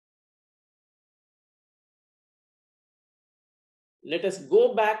let us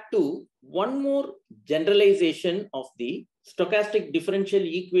go back to one more generalization of the stochastic differential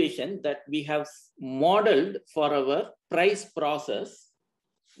equation that we have modeled for our price process,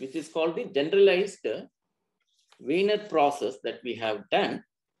 which is called the generalized Wiener process that we have done.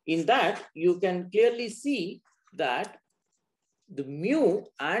 In that, you can clearly see that the mu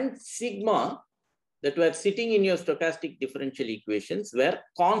and sigma that were sitting in your stochastic differential equations were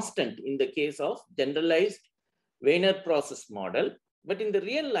constant in the case of generalized Wiener process model. But in the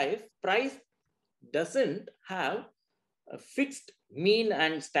real life, price doesn't have a fixed mean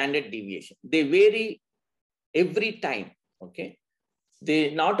and standard deviation. They vary every time, okay?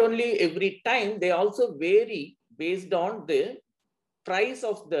 They not only every time, they also vary based on the price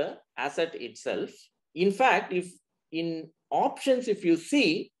of the asset itself. In fact, if in options, if you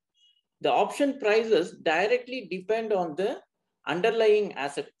see, the option prices directly depend on the underlying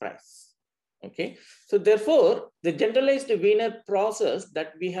asset price. Okay, so therefore, the generalized Wiener process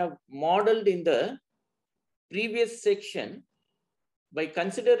that we have modeled in the previous section by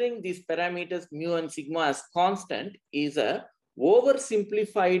considering these parameters mu and sigma as constant is a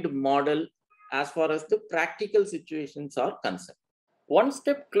oversimplified model as far as the practical situations are concerned. One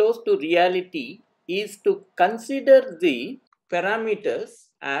step close to reality is to consider the parameters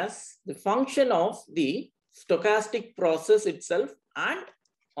as the function of the stochastic process itself, and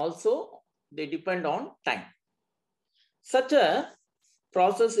also they depend on time. Such a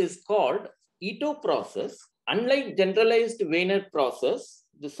process is called Ito process. Unlike generalized Wiener process,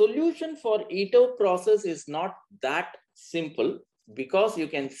 the solution for Ito process is not that simple, because you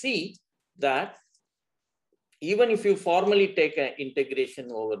can see that even if you formally take an integration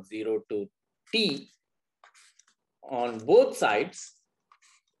over 0 to t on both sides,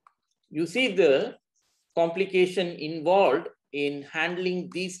 you see the complication involved in handling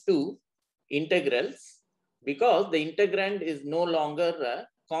these two integrals, because the integrand is no longer a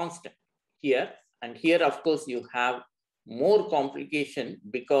constant here. And here, of course, you have more complication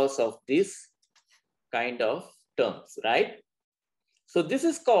because of this kind of terms, right? So this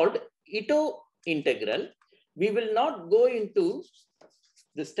is called Ito integral. We will not go into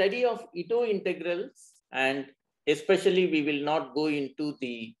the study of Ito integrals, and especially we will not go into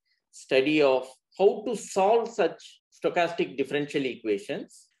the study of how to solve such stochastic differential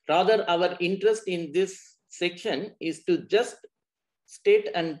equations. Rather, our interest in this section is to just state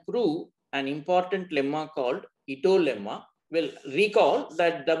and prove an important lemma called Ito lemma. Well, recall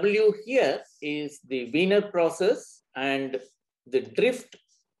that W here is the Wiener process, and the drift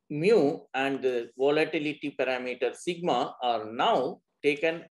mu and the volatility parameter sigma are now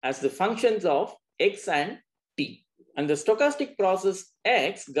taken as the functions of x and t. And the stochastic process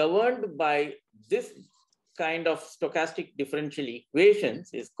x, governed by this kind of stochastic differential equations,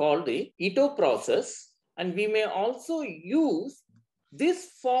 is called the Ito process. And we may also use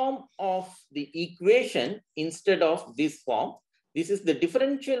this form of the equation instead of this form. This is the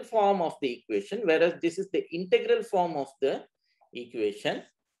differential form of the equation, whereas this is the integral form of the equation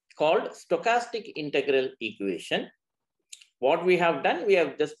called stochastic integral equation. What we have done, we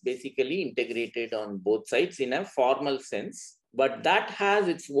have just basically integrated on both sides in a formal sense, but that has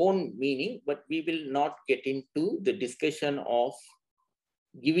its own meaning. But we will not get into the discussion of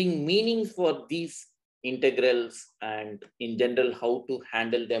giving meanings for these integrals and in general how to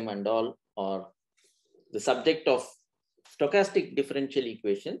handle them and all, or the subject of stochastic differential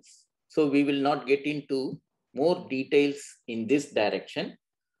equations. So we will not get into more details in this direction.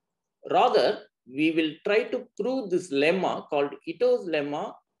 Rather, we will try to prove this lemma called Ito's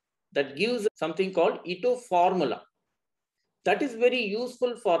lemma that gives something called Ito formula. That is very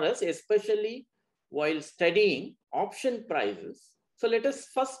useful for us, especially while studying option prices. So let us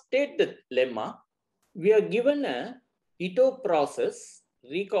first state the lemma. We are given a Ito process.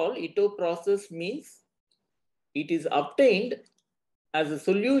 Recall, Ito process means it is obtained as a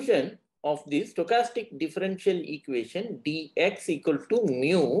solution of the stochastic differential equation dx equal to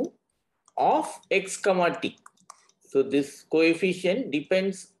mu of x comma t. So this coefficient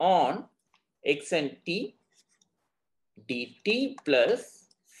depends on x and t, dt plus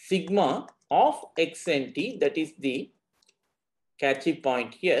sigma of x and t, that is the catchy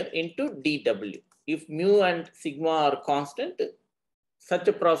point here, into dw. If mu and sigma are constant, such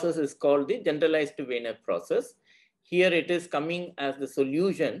a process is called the generalized Wiener process. Here it is coming as the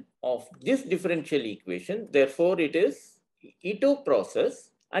solution of this differential equation. Therefore, it is Ito process.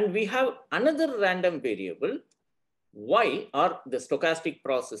 And we have another random variable, y, or the stochastic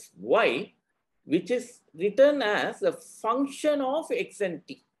process y, which is written as a function of x and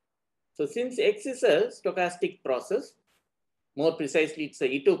t. So since x is a stochastic process, more precisely it's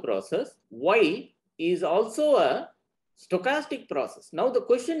a Ito process, y is also a stochastic process. Now the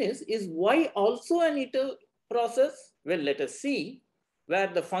question is y also an Ito process? Well, let us see where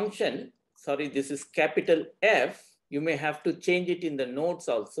the function, sorry, this is capital F. You may have to change it in the notes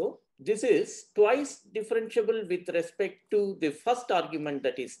also. This is twice differentiable with respect to the first argument,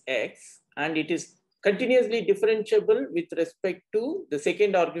 that is x, and it is continuously differentiable with respect to the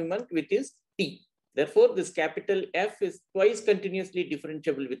second argument, which is t. Therefore, this capital F is twice continuously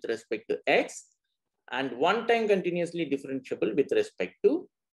differentiable with respect to x and one time continuously differentiable with respect to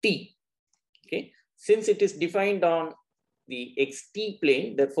t. Okay, since it is defined on the xt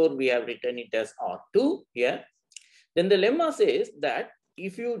plane, therefore we have written it as R2 here. Then the lemma says that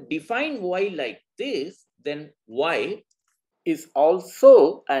if you define y like this, then y is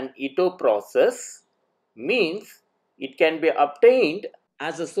also an Ito process, means it can be obtained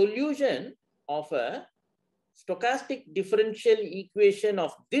as a solution of a stochastic differential equation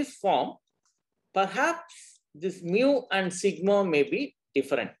of this form. Perhaps this mu and sigma may be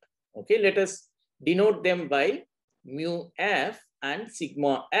different. Okay, let us denote them by mu f and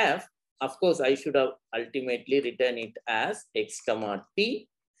sigma f. Of course, I should have ultimately written it as x comma t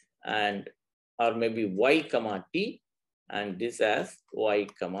and or maybe y comma t and this as y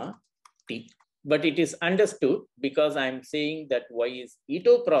comma t. But it is understood because I am saying that y is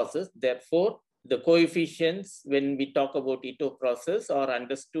Ito process. Therefore, the coefficients when we talk about Ito process are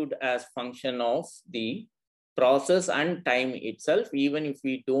understood as function of the process and time itself. Even if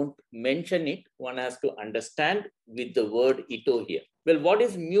we don't mention it, one has to understand with the word Ito here. Well, what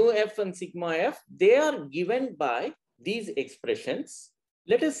is mu f and sigma f? They are given by these expressions.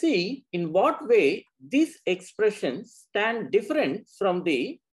 Let us see in what way these expressions stand different from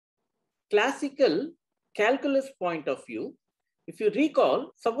the classical calculus point of view. If you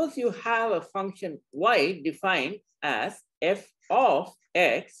recall, suppose you have a function y defined as f of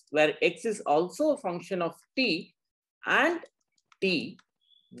x, where x is also a function of t and t,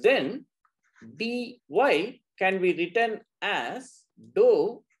 then dy can be written as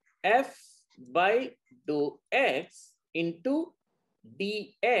dou f by dou x into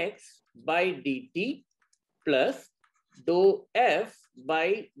dx by dt plus dou f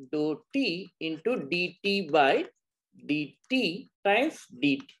by dou t into dt by dt times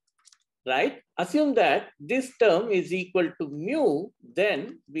dt, right? Assume that this term is equal to mu,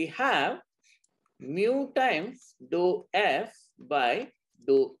 then we have mu times dou f by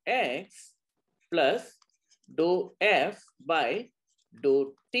dou x plus dou f by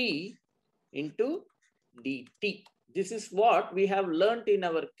dou t into dt. This is what we have learned in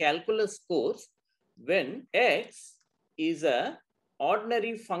our calculus course when x is an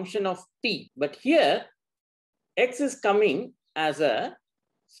ordinary function of t. But here, x is coming as a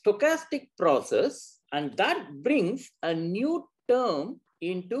stochastic process, and that brings a new term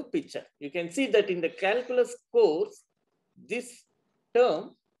into picture. You can see that in the calculus course, this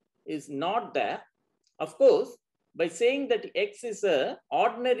term is not there. Of course, by saying that x is an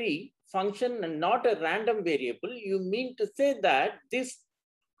ordinary function and not a random variable, you mean to say that this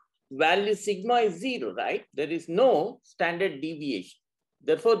value sigma is 0, right? There is no standard deviation.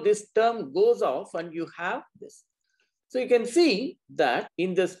 Therefore, this term goes off and you have this. So you can see that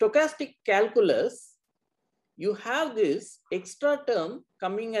in the stochastic calculus, you have this extra term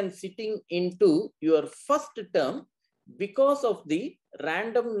coming and sitting into your first term because of the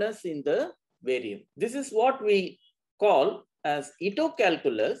randomness in the variable. This is what we call as Ito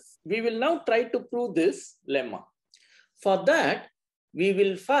calculus. We will now try to prove this lemma. For that, we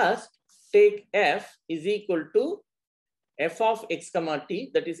will first take f is equal to f of x comma t,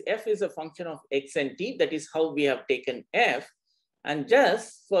 that is f is a function of x and t, that is how we have taken f. And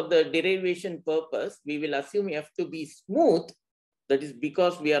just for the derivation purpose, we will assume f to be smooth. That is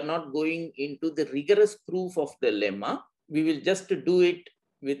because we are not going into the rigorous proof of the lemma. We will just do it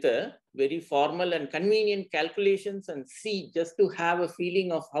with a very formal and convenient calculations and see just to have a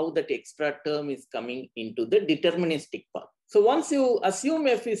feeling of how that extra term is coming into the deterministic part. So once you assume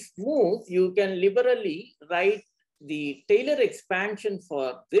f is smooth, you can liberally write the Taylor expansion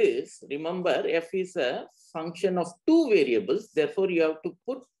for this. Remember, f is a function of two variables. Therefore, you have to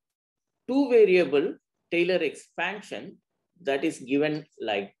put two variable Taylor expansion that is given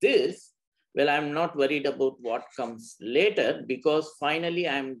like this. Well, I'm not worried about what comes later because finally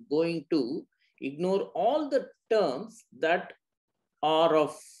I'm going to ignore all the terms that are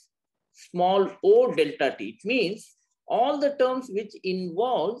of small o delta t. It means all the terms which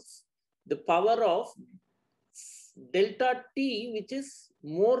involves the power of delta t, which is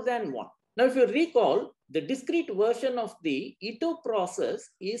more than 1. Now, if you recall, the discrete version of the Ito process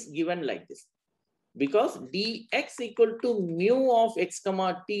is given like this. Because dx equal to mu of x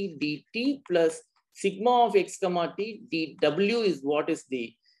comma t dt plus sigma of x comma t, dw is what is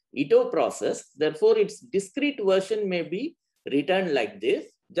the Ito process. Therefore, its discrete version may be written like this.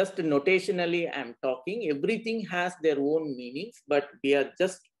 Just notationally, I'm talking. Everything has their own meanings, but we are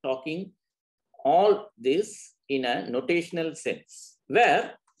just talking all this in a notational sense,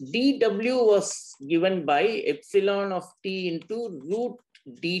 where dw was given by epsilon of t into root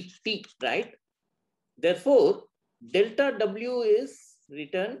dt, right? Therefore, delta w is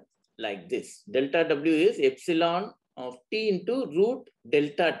written like this. Delta w is epsilon of t into root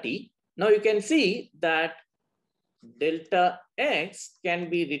delta t. Now you can see that delta x can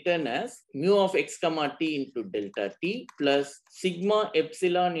be written as mu of x comma t into delta t plus sigma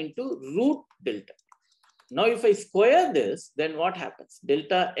epsilon into root delta. Now, if I square this, then what happens?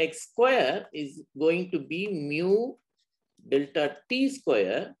 Delta x square is going to be mu delta t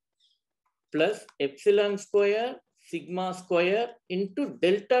square plus epsilon square sigma square into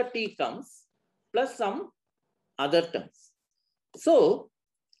delta t comes plus some other terms. So,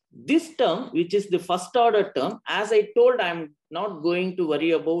 this term, which is the first order term, as I told, I'm not going to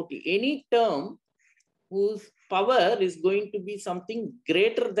worry about any term whose power is going to be something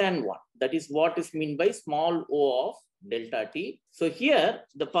greater than 1. That is what is meant by small o of delta t. So here,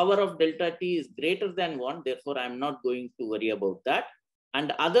 the power of delta t is greater than 1. Therefore, I'm not going to worry about that.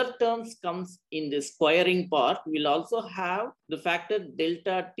 And other terms comes in the squaring part. We'll also have the factor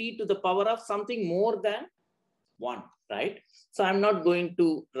delta t to the power of something more than 1, right? So I'm not going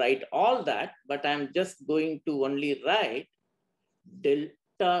to write all that, but I'm just going to only write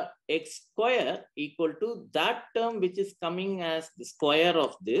delta x square equal to that term which is coming as the square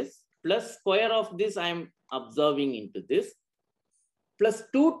of this plus square of this I'm observing into this plus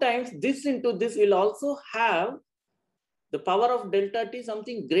 2 times this into this will also have the power of delta t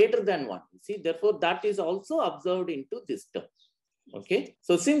something greater than 1. See, therefore, that is also observed into this term. Okay.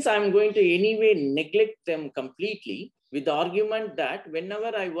 So since I'm going to anyway neglect them completely with the argument that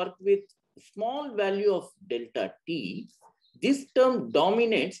whenever I work with small value of delta t, this term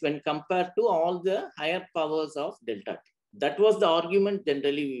dominates when compared to all the higher powers of delta t. That was the argument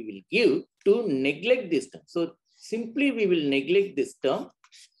generally we will give to neglect this term. So simply we will neglect this term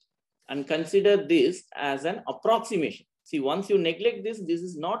and consider this as an approximation. See, once you neglect this, this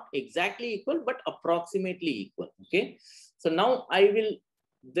is not exactly equal, but approximately equal. Okay. So now I will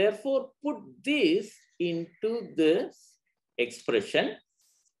therefore put this into this expression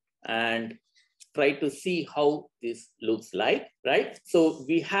and try to see how this looks like, right? So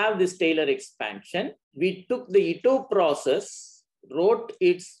we have this Taylor expansion. We took the Ito process, wrote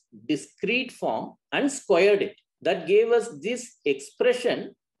its discrete form and squared it. That gave us this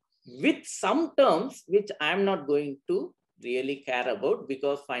expression with some terms which I'm not going to really care about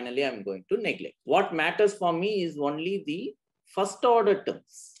because finally I'm going to neglect. What matters for me is only the first order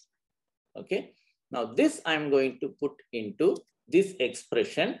terms. Okay. Now this I'm going to put into this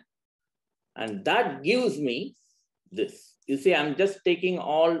expression and that gives me this. You see, I'm just taking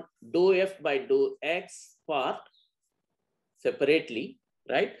all dou f by dou x part separately,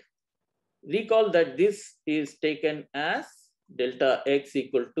 right? Recall that this is taken as delta x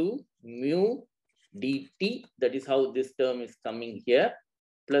equal to mu dt, that is how this term is coming here,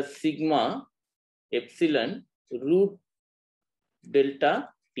 plus sigma epsilon root delta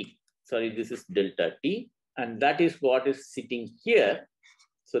t. Sorry, this is delta t, and that is what is sitting here.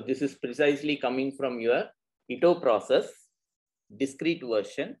 So this is precisely coming from your Ito process, discrete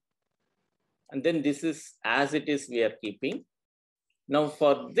version. And then this is as it is we are keeping. Now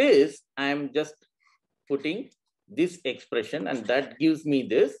for this, I am just putting this expression and that gives me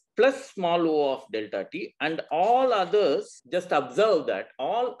this plus small o of delta t, and all others, just observe that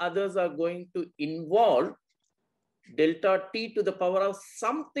all others are going to involve delta t to the power of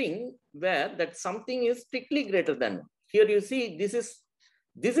something where that something is strictly greater than 1. Here you see this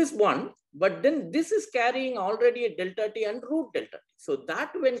is 1, but then this is carrying already a delta t and root delta t. So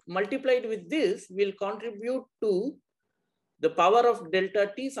that when multiplied with this will contribute to the power of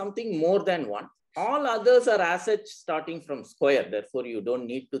delta t something more than 1. All others are as such starting from square. Therefore, you don't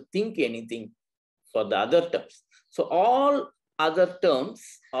need to think anything for the other terms. So all other terms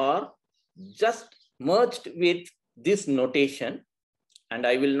are just merged with this notation, and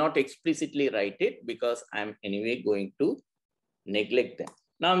I will not explicitly write it because I'm anyway going to neglect them.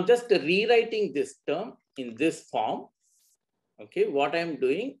 Now I'm just rewriting this term in this form. Okay, what I'm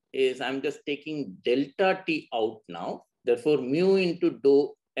doing is I'm just taking delta t out now. Therefore, mu into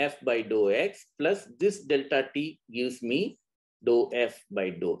dou f by dou x plus this delta t gives me dou f by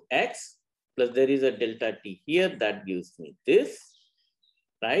dou x plus there is a delta t here that gives me this,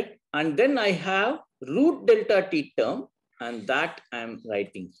 right? And then I have root delta t term and that I'm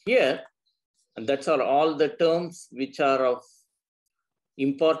writing here. And that's all the terms which are of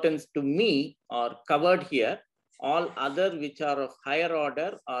importance to me are covered here. All other which are of higher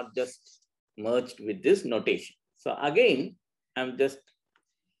order are just merged with this notation. So again, I'm just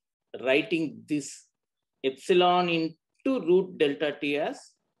writing this epsilon into root delta t as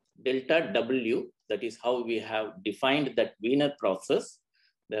delta W. That is how we have defined that Wiener process.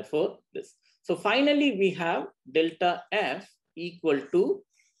 Therefore, this. So finally, we have delta F equal to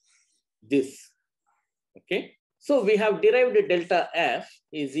this. Okay. So we have derived delta F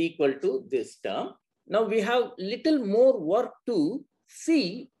is equal to this term. Now we have little more work to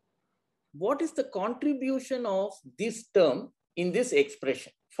see what is the contribution of this term in this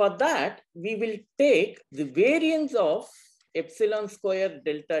expression. For that, we will take the variance of epsilon square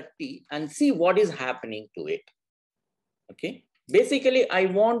delta t and see what is happening to it. Okay. Basically, I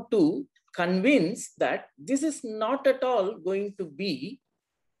want to convince that this is not at all going to be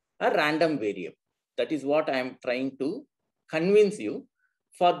a random variable. That is what I am trying to convince you.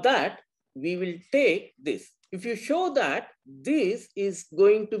 For that, we will take this. If you show that this is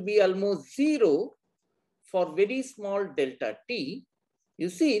going to be almost 0 for very small delta t, you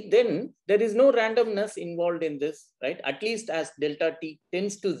see, then there is no randomness involved in this, right? At least as delta t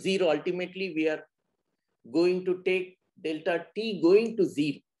tends to 0, ultimately we are going to take delta t going to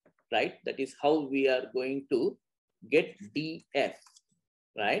 0, right? That is how we are going to get df,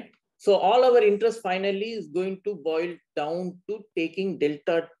 right? So all our interest finally is going to boil down to taking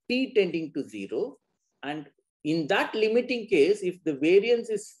delta t tending to 0. And in that limiting case, if the variance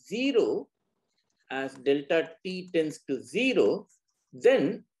is 0 as delta t tends to 0,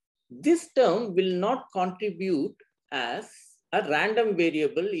 then this term will not contribute as a random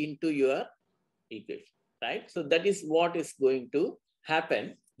variable into your equation, right? So that is what is going to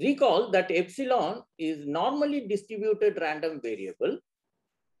happen. Recall that epsilon is normally distributed random variable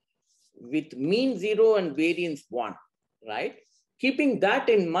with mean 0 and variance 1, right? Keeping that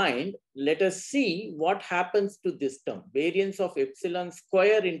in mind, let us see what happens to this term, variance of epsilon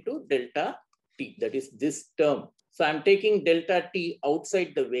square into delta t, that is this term. So I'm taking delta t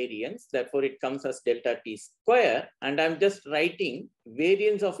outside the variance, therefore it comes as delta t square, and I'm just writing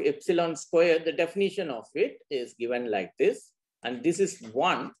variance of epsilon square. The definition of it is given like this, and this is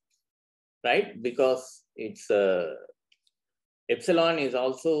 1, right? Because it's epsilon is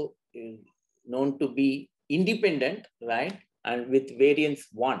also known to be independent, right? And with variance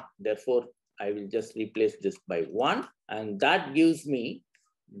 1, therefore I will just replace this by 1, and that gives me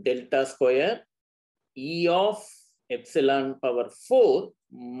delta square E of epsilon power 4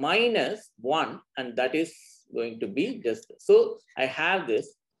 minus 1, and that is going to be just, so I have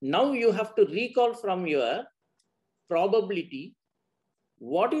this. Now you have to recall from your probability,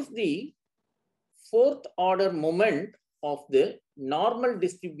 what is the fourth order moment of the normal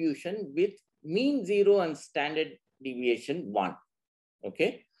distribution with mean 0 and standard deviation 1,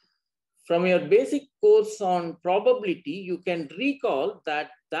 okay? From your basic course on probability, you can recall that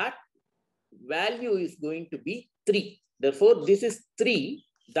that value is going to be 3. Therefore, this is 3.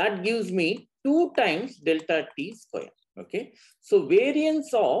 That gives me 2 times delta t square, okay? So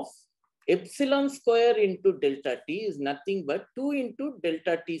variance of epsilon square into delta t is nothing but 2 into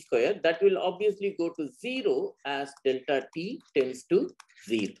delta t square. That will obviously go to 0 as delta t tends to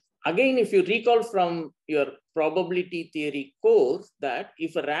 0. Again, if you recall from your probability theory course that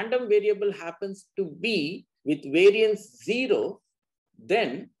if a random variable happens to be with variance 0,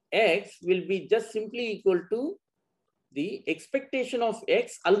 then x will be just simply equal to the expectation of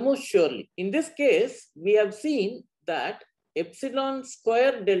x almost surely. In this case, we have seen that epsilon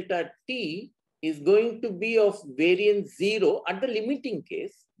square delta t is going to be of variance 0 at the limiting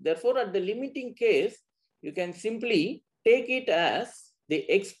case. Therefore, at the limiting case, you can simply take it as the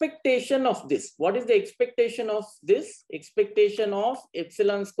expectation of this. What is the expectation of this? Expectation of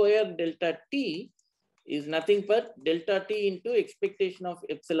epsilon square delta t is nothing but delta t into expectation of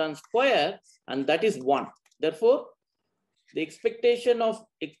epsilon square, and that is 1. Therefore, the expectation of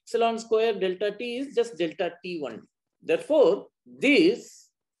epsilon square delta t is just delta t 1. Therefore, this,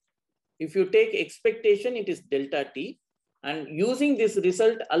 if you take expectation, it is delta t. And using this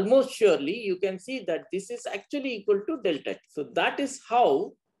result almost surely, you can see that this is actually equal to delta t. So that is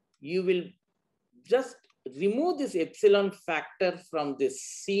how you will just remove this epsilon factor from this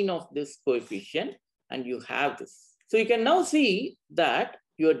scene of this coefficient, and you have this. So you can now see that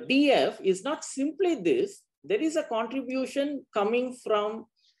your df is not simply this. There is a contribution coming from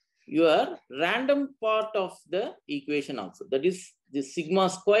your random part of the equation also. That is, the sigma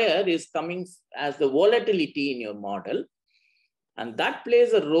square is coming as the volatility in your model. And that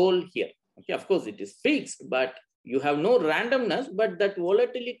plays a role here. Okay, of course, it is fixed, but You have no randomness, but that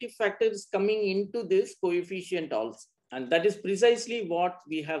volatility factor is coming into this coefficient also. And that is precisely what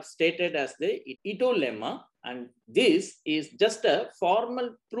we have stated as the Ito lemma. And this is just a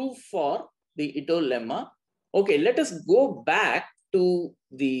formal proof for the Ito lemma. Okay, let us go back to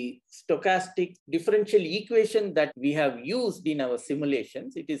the stochastic differential equation that we have used in our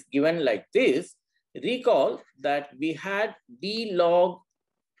simulations. It is given like this. Recall that we had d log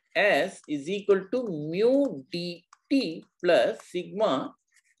S is equal to mu dt plus sigma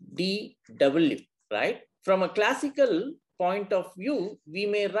dw, right? From a classical point of view, we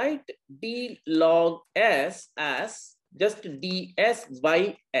may write d log S as just ds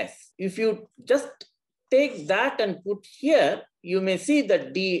by s. If you just take that and put here, you may see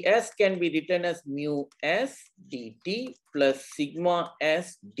that ds can be written as mu s dt plus sigma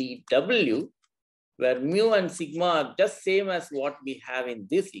s dw, where mu and sigma are just same as what we have in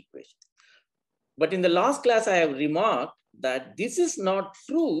this equation. But in the last class, I have remarked that this is not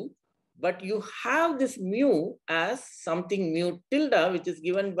true, but you have this mu as something mu tilde, which is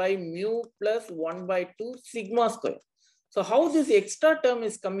given by mu plus 1 by 2 sigma square. So how this extra term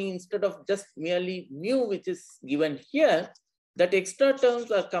is coming instead of just merely mu, which is given here, that extra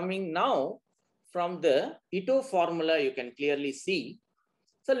terms are coming now from the Ito formula, you can clearly see.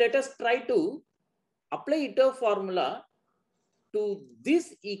 So let us try to apply Ito formula to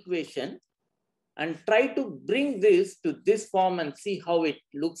this equation and try to bring this to this form and see how it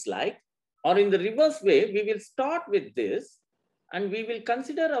looks like. Or in the reverse way, we will start with this and we will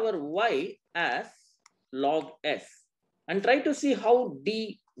consider our y as log s and try to see how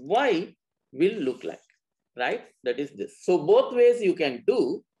dy will look like, right? That is this. So both ways you can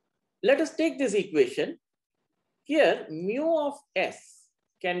do. Let us take this equation. Here, mu of s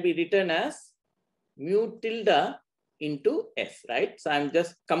can be written as mu tilde into s, right? So I'm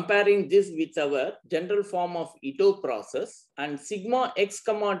just comparing this with our general form of Ito process, and sigma x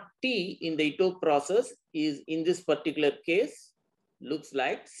comma t in the Ito process is in this particular case looks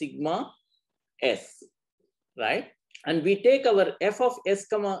like sigma s, right? And we take our f of s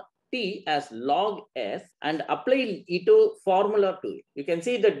comma t as log s and apply Ito formula to it. You can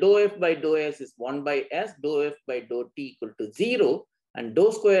see that dou f by dou s is 1 by s, dou f by dou t equal to 0, and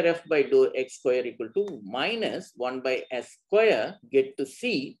dou square f by dou x square equal to minus 1 by s square. Get to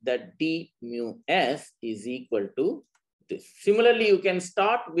see that d mu s is equal to this. Similarly, you can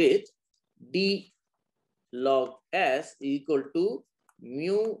start with d log s equal to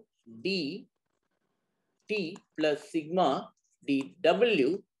mu d t plus sigma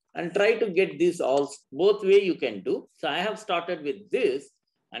dw and try to get this all both way you can do. So I have started with this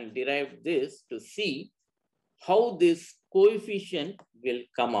and derived this to see how this coefficient will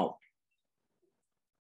come out.